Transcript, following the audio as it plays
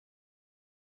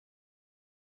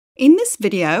In this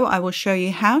video, I will show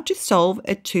you how to solve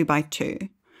a 2x2.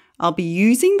 I'll be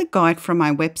using the guide from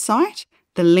my website.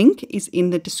 The link is in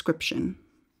the description.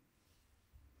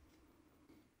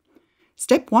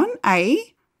 Step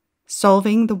 1A,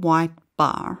 solving the white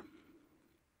bar.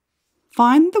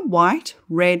 Find the white,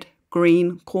 red,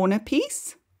 green corner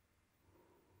piece.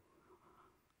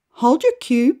 Hold your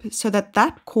cube so that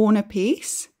that corner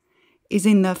piece is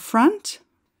in the front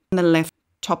and the left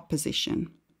top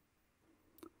position.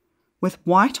 With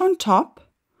white on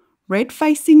top, red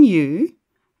facing you,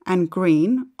 and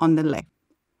green on the left.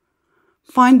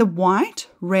 Find the white,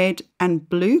 red, and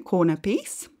blue corner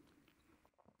piece.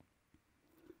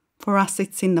 For us,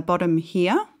 it's in the bottom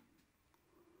here.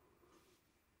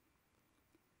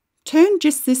 Turn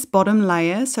just this bottom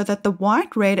layer so that the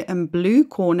white, red, and blue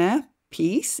corner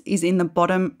piece is in the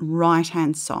bottom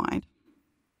right-hand side.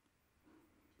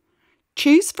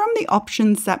 Choose from the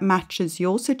options that matches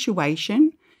your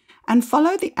situation and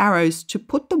follow the arrows to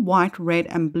put the white, red,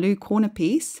 and blue corner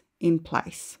piece in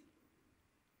place.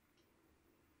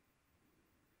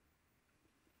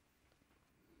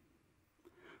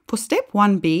 For step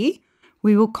 1B,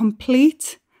 we will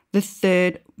complete the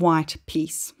third white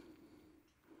piece.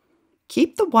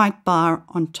 Keep the white bar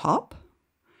on top.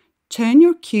 Turn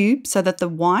your cube so that the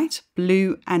white,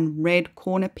 blue, and red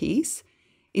corner piece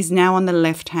is now on the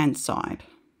left-hand side.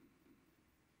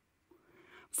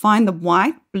 Find the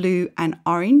white, blue, and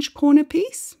orange corner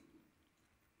piece.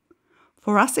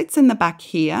 For us, it's in the back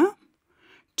here.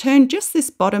 Turn just this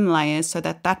bottom layer so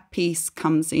that that piece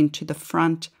comes into the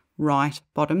front right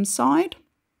bottom side.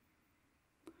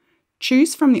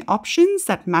 Choose from the options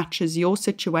that matches your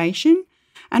situation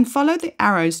and follow the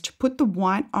arrows to put the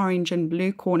white, orange, and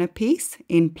blue corner piece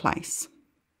in place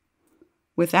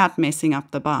without messing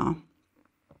up the bar.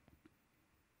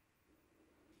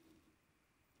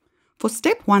 For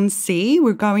step 1C,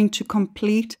 we're going to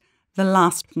complete the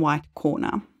last white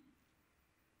corner.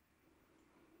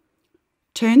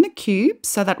 Turn the cube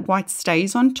so that white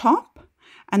stays on top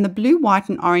and the blue, white,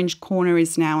 and orange corner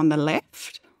is now on the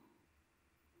left.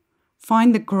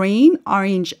 Find the green,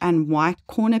 orange, and white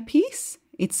corner piece.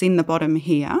 It's in the bottom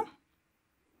here.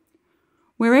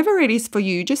 Wherever it is for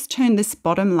you, just turn this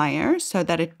bottom layer so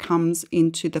that it comes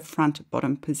into the front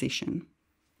bottom position.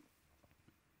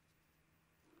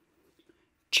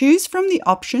 Choose from the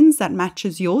options that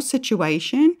matches your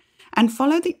situation and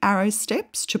follow the arrow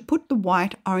steps to put the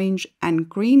white, orange, and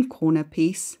green corner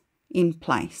piece in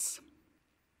place.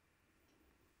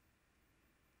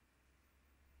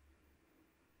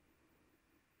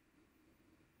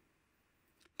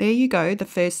 There you go, the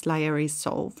first layer is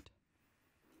solved.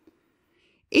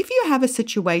 If you have a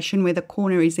situation where the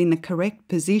corner is in the correct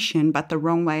position but the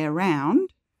wrong way around,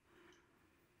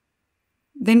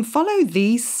 then follow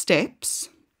these steps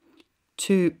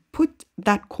to put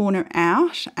that corner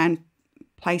out and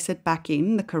place it back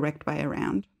in the correct way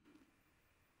around.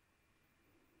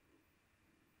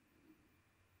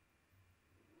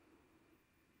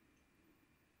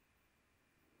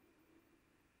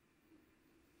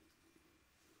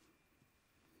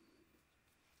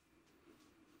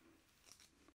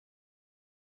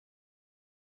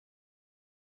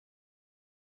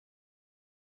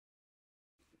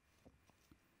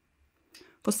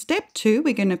 For step 2,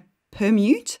 we're going to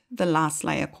permute the last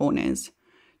layer corners.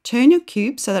 Turn your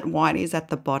cube so that white is at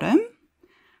the bottom.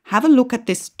 Have a look at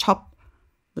this top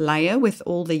layer with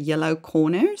all the yellow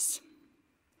corners.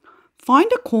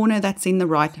 Find a corner that's in the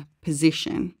right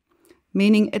position,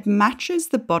 meaning it matches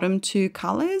the bottom two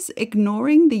colors,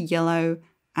 ignoring the yellow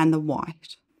and the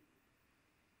white.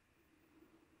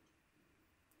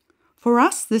 For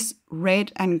us, this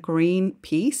red and green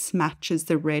piece matches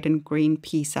the red and green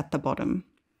piece at the bottom.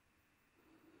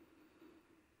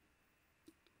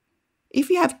 If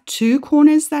you have 2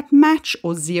 corners that match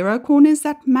or 0 corners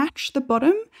that match the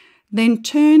bottom, then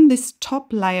turn this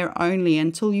top layer only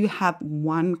until you have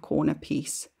 1 corner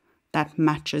piece that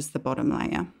matches the bottom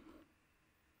layer.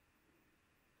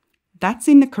 That's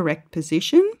in the correct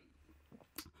position.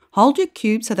 Hold your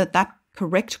cube so that that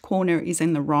correct corner is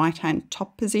in the right-hand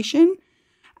top position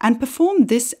and perform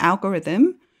this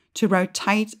algorithm to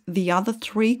rotate the other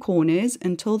 3 corners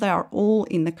until they are all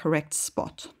in the correct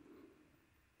spot.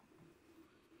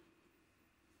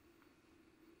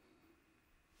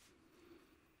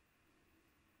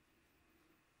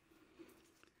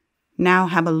 Now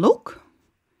have a look.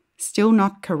 Still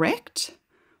not correct.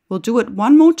 We'll do it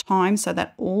one more time so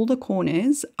that all the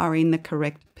corners are in the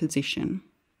correct position.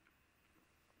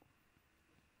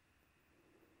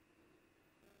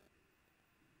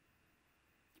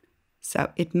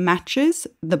 So it matches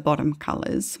the bottom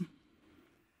colors.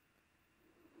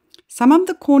 Some of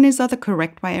the corners are the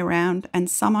correct way around and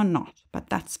some are not, but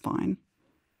that's fine.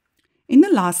 In the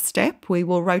last step, we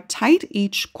will rotate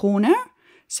each corner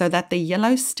so that the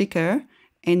yellow sticker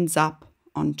ends up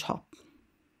on top.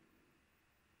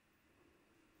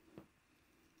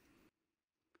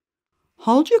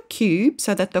 Hold your cube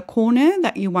so that the corner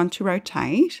that you want to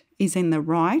rotate is in the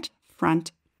right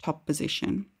front top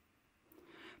position.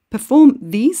 Perform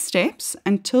these steps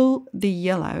until the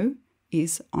yellow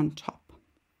is on top.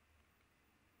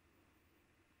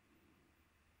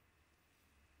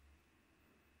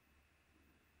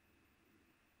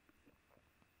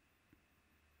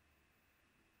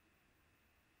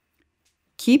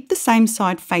 Keep the same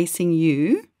side facing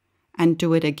you and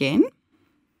do it again.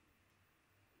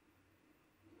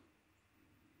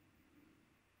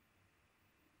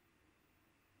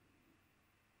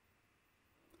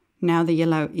 Now the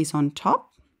yellow is on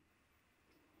top.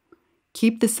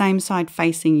 Keep the same side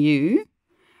facing you.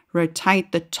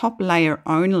 Rotate the top layer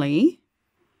only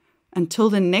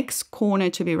until the next corner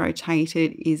to be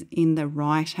rotated is in the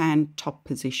right-hand top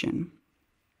position.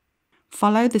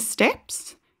 Follow the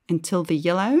steps until the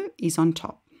yellow is on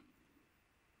top.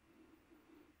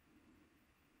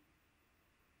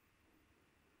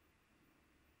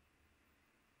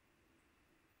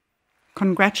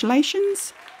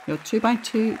 Congratulations, your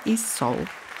 2x2 is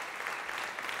solved.